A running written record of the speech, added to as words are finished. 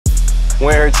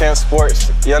We're here, Champ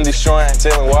Sports. Young Deestroying,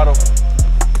 Jaylen Waddle.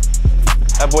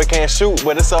 That boy can't shoot,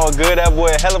 but it's all good. That boy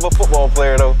a hell of a football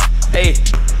player, though. Hey,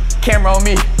 camera on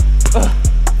me.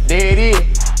 There it is.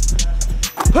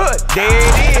 There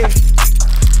it is.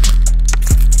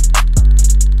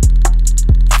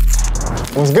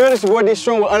 What's good? It's your boy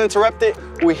Deestroying with Uninterrupted.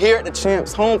 We're here at the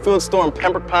Champs home field store in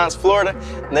Pembroke Pines, Florida.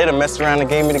 And they done messed around and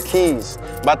gave me the keys.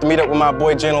 About to meet up with my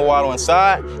boy Jaylen Waddle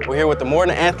inside. We're here with the More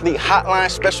Than Athlete Hotline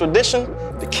Special Edition.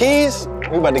 The keys,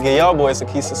 we about to give y'all boys the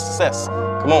keys to success.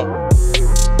 Come on.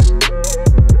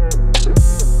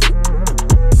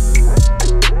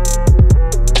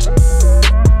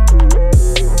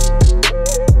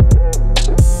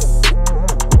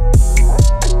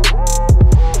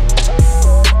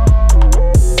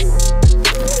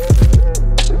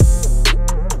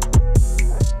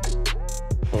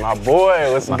 My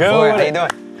boy, what's good? Boy, how you doing?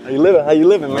 How you living? How you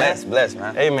living, man? Blessed,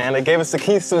 man. Hey, man, they gave us the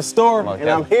keys to the store, and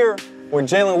I'm here with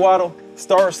Jaylen Waddle,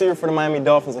 star receiver for the Miami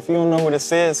Dolphins. If you don't know who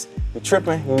this is, you're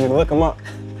tripping. You need to look him up.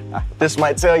 This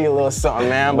might tell you a little something,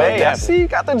 man. But hey, I see you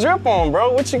got the drip on,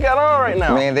 bro. What you got on right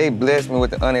now? Man, they blessed me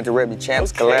with the Uninterrupted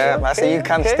Champs collab. I see you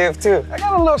kind of stiff, too. I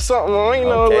got a little something on, you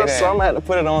know, a little something. I had to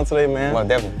put it on today, man. Well,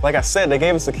 definitely. Like I said, they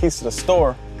gave us the keys to the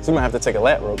store, so we might have to take a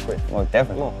lap real quick. Well,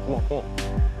 definitely. Come on, come on.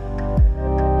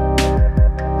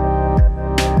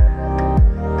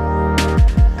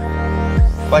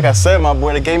 Like I said, my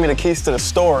boy, they gave me the keys to the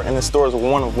store, and the store is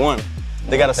one of one.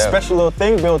 They got a special little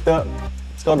thing built up.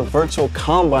 It's called the virtual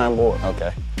combine board.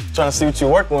 Okay. Trying to see what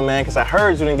you're working with, man, because I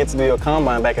heard you didn't get to do your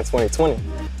combine back in 2020.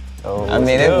 So I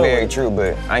mean, that's very true,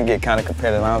 but I can get kind of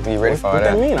competitive. I don't think you're ready for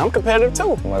that. What that mean? I'm competitive,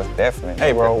 too. Most definitely.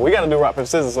 Hey, bro, we got to do rock, paper,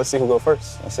 scissors. Let's see who go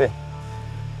first. Let's see.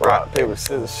 Rock, paper,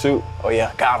 scissors, shoot. Oh,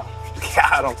 yeah, got him.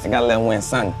 Got him. I got to let him win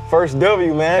Sunday. First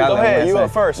W, man. Go ahead, you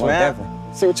up first, man.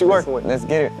 Definitely. See what you're working with. Let's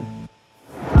get it.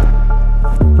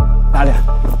 Out of there.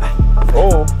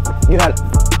 Oh, get out of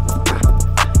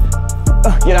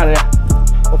get out of there.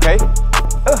 Okay.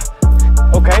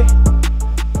 Okay.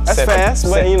 That's fast,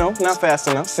 but you know, not fast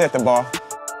enough. Set the ball.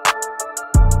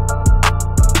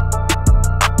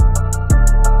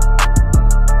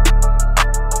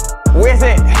 Where's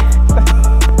it?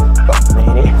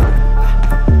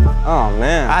 Oh,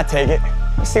 man. I take it.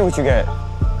 Let's see what you got.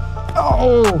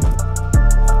 Oh.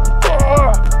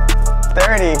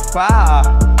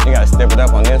 35. You gotta step it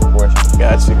up on this portion.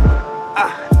 Got you.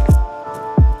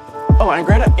 Oh, I ain't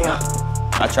grab that. Yeah.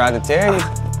 I tried to tell you.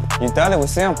 You thought it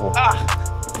was simple.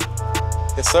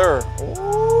 Yes, sir.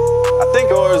 I think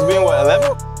yours being what,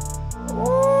 11?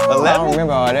 11? I don't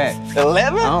remember all that.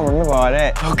 11? I don't remember all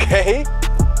that. Okay.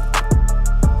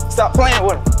 Stop playing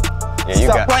with him. Yeah, you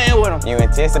Stop playing with him. You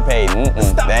anticipating.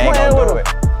 Stop they ain't playing gonna with do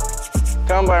him. it.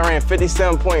 Combine ran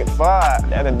 57.5.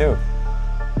 That'll do.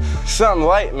 Something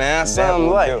light, man. Something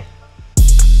light.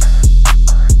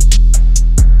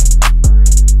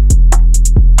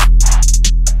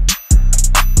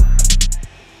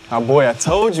 Oh boy, I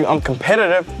told you I'm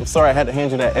competitive. I'm sorry I had to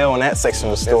hand you that L in that section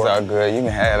of the store. It's all good. You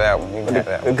can have that one. You can have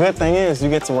that one. The good thing is you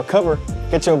get to recover,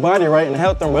 get your body right in the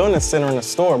health and wellness center in the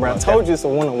store, bro. I told you it's a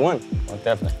one-on-one. Oh,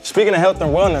 definitely. Speaking of health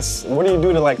and wellness, what do you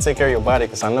do to like take care of your body?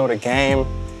 Because I know the game,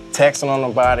 taxing on the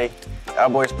body. Our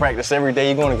boys practice every day.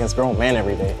 You're going against grown men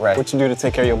every day. Right. What you do to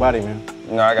take care of your body, man?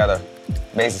 You know, I got a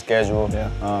basic schedule.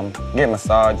 Yeah. Get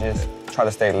massages. Try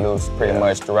to stay loose pretty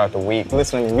much throughout the week.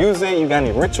 Listen to music, you got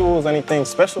any rituals, anything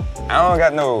special? I don't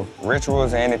got no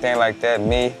rituals or anything like that.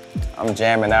 Me, I'm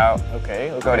jamming out. Okay.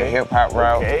 Go the hip hop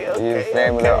route. Okay. You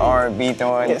feel me? Little R&B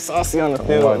throwing. Get saucy on the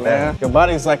field, man. Your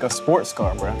body's like a sports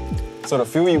car, bro. So the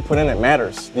fuel you put in it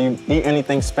matters. Do you eat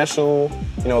anything special?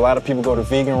 You know, a lot of people go the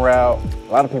vegan route.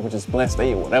 A lot of people just blessed,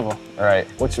 they eat whatever. Right.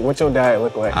 What's your diet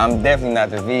look like? I'm definitely not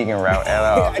the vegan route at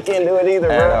all. I can't do it either,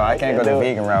 bro. I can't go the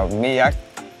vegan route. Me, I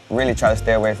really try to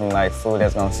stay away from like food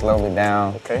that's gonna slow me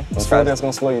down. Okay. It's food that's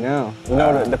gonna slow you down. You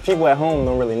know, the people at home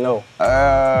don't really know.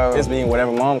 It's being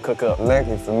whatever mom cook up.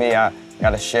 Luckily for me, I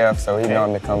got a chef, so he know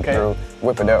me to come through,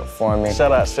 whip it up for me.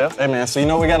 Shout out, chef. Hey, man, so you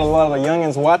know we got a lot of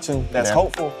youngins watching that's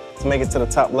hopeful to make it to the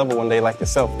top level one day like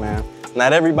yourself, man.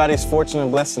 Not everybody's fortunate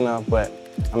and blessed enough, but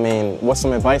I mean, what's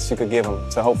some advice you could give them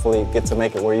to hopefully get to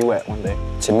make it where you at one day?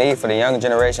 To me, for the younger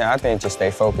generation, I think just stay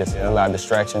focused. A lot of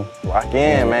distraction. Lock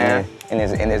in, man. In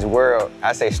this world,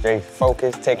 I say stay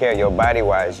focused. Take care of your body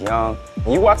while it's young.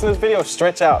 When you watching this video,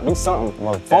 stretch out, do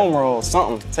something. Foam roll,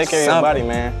 something. Take care of your body,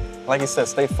 man. Like you said,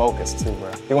 stay focused too,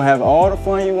 bro. You're gonna have all the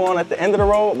fun you want at the end of the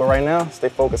road, but right now, stay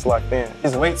focused, locked in.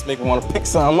 These weights make me want to pick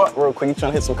some up real quick. You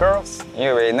trying to hit some curls? You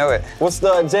already know it. What's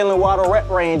the Jaylen Waddle rep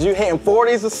range? You hitting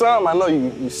 40s or something? I know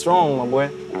you strong, my boy.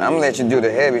 I'm gonna let you do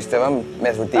the heavy stuff. I'm gonna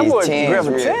mess with these 10s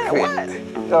real quick.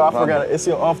 What? Oh, I forgot it. It's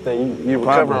your off day. You're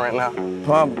recovering right now.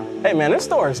 Hey, man, this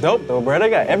store is dope, though, bro. They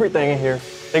got everything in here.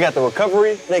 They got the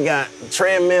recovery. They got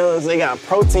treadmills. They got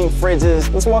protein fridges.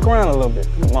 Let's walk around a little bit.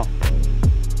 Come on.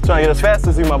 Trying to get as fast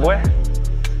as you, my boy.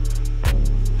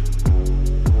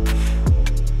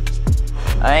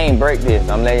 I ain't break this.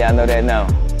 I'm letting y'all know that now.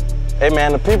 Hey,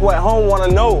 man, the people at home want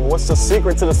to know what's the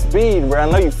secret to the speed, bro. I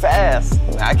know you fast.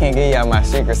 I can't give y'all my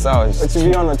secret sauce. But you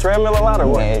be on the treadmill a lot or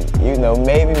what? Man, you know,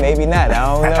 maybe not. I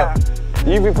don't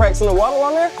know. You be practicing the waddle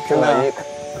on there? No.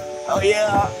 Oh,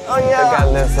 yeah. Oh, yeah. I got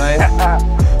a little son.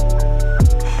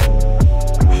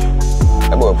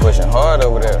 That boy pushing hard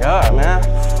over there. God, man.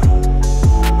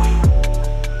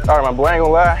 All right, my boy, I ain't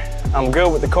gonna lie. I'm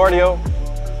good with the cardio.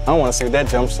 I don't want to see what that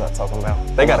jump shot talking about.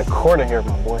 They got a court in here,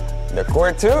 my boy. The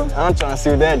court too? I'm trying to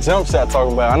see what that jump shot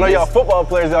talking about. I know y'all football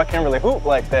players, y'all can't really hoop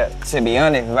like that. To be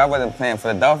honest, if I wasn't playing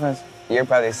for the Dolphins, you'd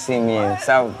probably see me in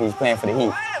South Beach playing for the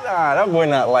Heat. Nah, that boy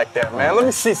not like that, man. Let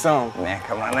me see some. Man,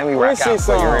 come on, let me rock out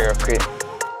for you real quick.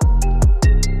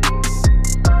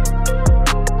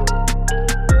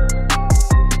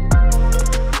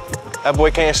 That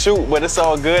boy can't shoot, but it's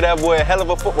all good. That boy a hell of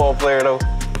a football player, though.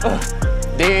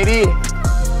 There it is.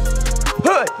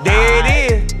 There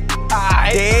it is.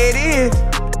 There it is.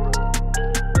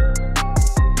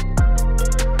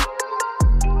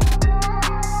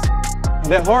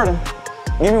 That Harden.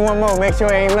 Give me one more, make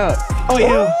sure I ain't up. Oh,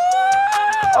 yeah.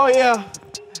 Oh, yeah.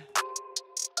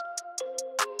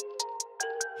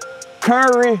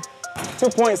 Curry. 2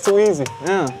 points too easy.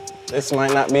 Yeah, this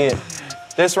might not be it.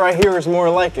 This right here is more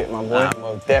like it, my boy.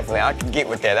 Most definitely. I can get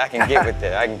with that. I can get with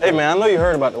that. Hey, man, I know you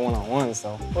heard about the one-on-ones,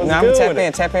 though. Nah, I'm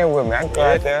tap in with me. I can go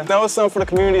out there. No, it's something for the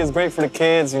community. It's great for the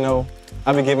kids, you know.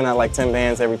 I've been giving out like 10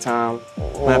 bands every time.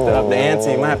 Might have to up the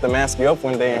ante. Might have to mask you up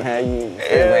one day and have you.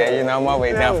 Yeah, man, you know, I'm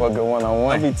always down for a good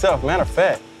one-on-one. That'd be tough. Matter of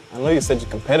fact, I know you said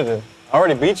you're competitive. I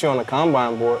already beat you on the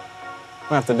combine board.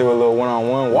 Might have to do a little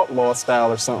one-on-one walk ball style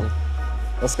or something.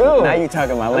 Let's go. Now you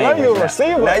talking my language. Now you a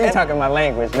receiver. Now you talking my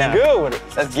language now. Good with it.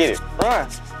 Let's get it. Right.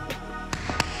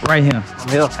 Right here.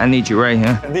 I need you right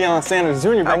here. Deion Sanders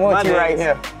Jr. I want you right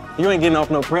here. You ain't getting off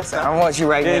no press. I want you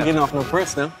right here. You ain't getting off no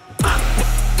press now.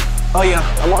 Oh yeah,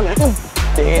 I'm on that.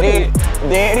 There it is.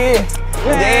 There it is.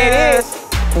 There it is.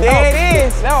 There it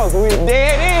is. That was weird.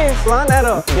 There it is. Line that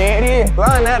up. There it is.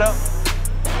 Line that up.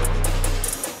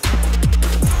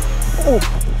 Ooh.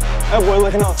 That boy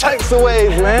looking all types of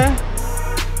ways, man.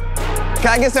 Can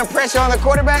I get some pressure on the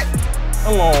quarterback?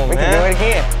 Come on, man. We can do it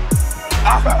again.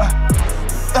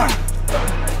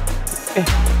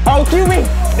 Oh, cue me.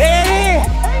 There it is.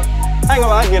 I ain't gonna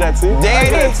lie, I get that to you. There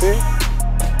it is.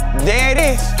 There it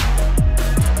is.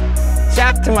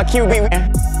 Shout out to my QB,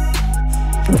 man.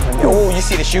 Oh, you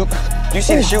see the shoot? You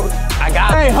see the shoot? I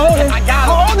got it. Hey, hold it. I got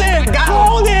it. Hold it. I got it.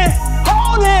 Hold it.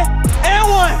 Hold it. And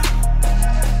one.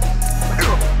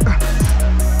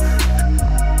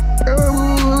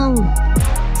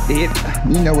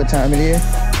 You know what time it is.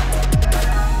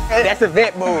 That's a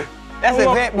vet move. That's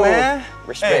a vet move. Man.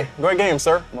 Respect. Hey, great game,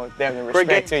 sir. Most definitely Great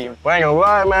respect game to you. But I ain't gonna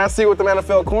lie, man. I see what the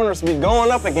NFL corners be going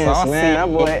up against, man. That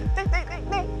boy.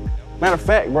 Matter of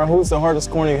fact, bro, who's the hardest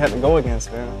corner you had to go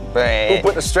against, man? Man. Who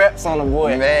put the straps on the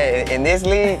boy? Man, in this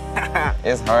league,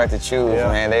 it's hard to choose,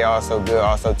 man. They all so good,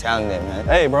 all so talented, man.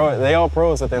 Hey, bro, they all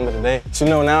pros at the end of the day. But you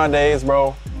know, nowadays,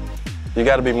 bro, you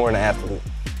gotta be more than an athlete.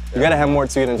 You gotta have more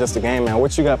to you than just a game, man.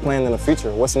 What you got planned in the future?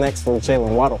 What's next for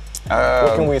Jaylen Waddle?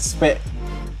 What can we expect?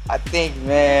 I think,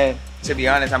 man, to be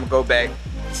honest, I'm gonna go back,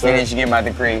 finish, get my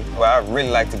degree. Well, I really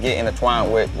like to get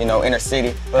intertwined with, you know, inner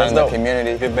city, in the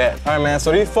community. Get back. All right, man,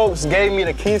 so these folks gave me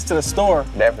the keys to the store.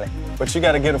 Definitely. But you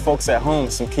gotta give the folks at home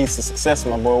some keys to success,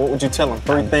 my boy. What would you tell them?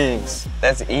 3 things.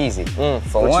 That's easy. For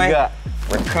what one, you got?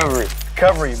 recovery.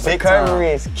 Recovery, big time. Recovery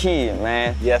is key,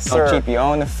 man. Yes, Gonna sir. keep you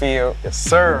on the field. Yes,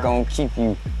 sir. Gonna keep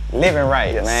you living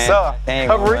right, Yes, man. sir. They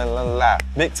ain't Recovery. gonna lie.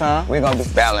 Big time. We're gonna be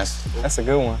balanced That's a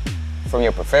good one. from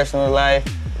your professional life,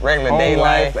 regular Home day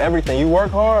life. everything. You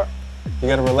work hard, you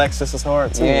gotta relax just as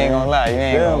hard, too. You ain't man. gonna lie, you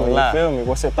ain't gonna lie. You feel me?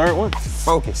 What's your 3rd one?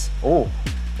 Focus. Ooh.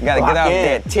 You gotta Lock get out in.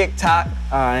 that TikTok,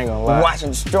 I ain't gonna lie.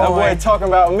 watching That boy Deestroying. talking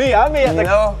about me. I be at the, You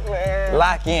know, man.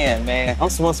 lock in, man. I'm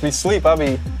supposed to be asleep. I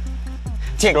be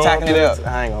TikToking it up.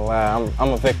 I ain't gonna lie. I'm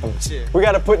a victim. We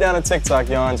gotta put down a TikTok,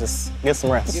 y'all, and just get some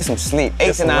rest. Get some sleep. 8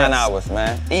 to some 9 rest. hours,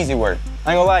 man. Easy work.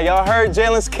 I ain't gonna lie. Y'all heard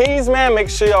Jaylen's keys, man.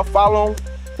 Make sure y'all follow him.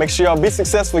 Make sure y'all be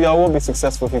successful. Y'all will be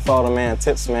successful if you follow the man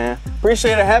tips, man.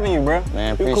 Appreciate it having you, bro.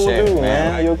 Man, you appreciate cool it, dude,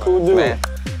 man. You a cool dude. Man.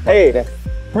 Hey,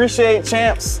 appreciate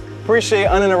Champs. Appreciate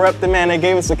Uninterrupted, man. They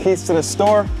gave us the keys to the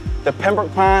store, the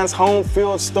Pembroke Pines home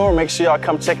field store. Make sure y'all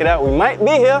come check it out. We might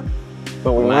be here.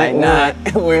 but we might not.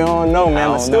 We don't know, man.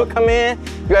 But still come in.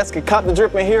 You guys can cop the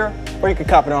drip in here, or you can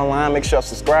cop it online. Make sure you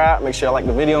subscribe. Make sure you like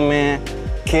the video, man.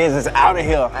 Kids is out of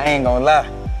here. I ain't gonna lie.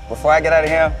 Before I get out of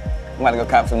here, I'm about to go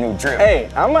cop some new drip. Hey,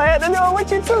 I might have to do it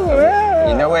with you too, man.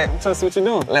 You know what? I'm trying to see what you're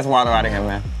doing. Let's waddle out of here,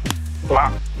 man.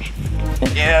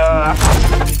 Yeah.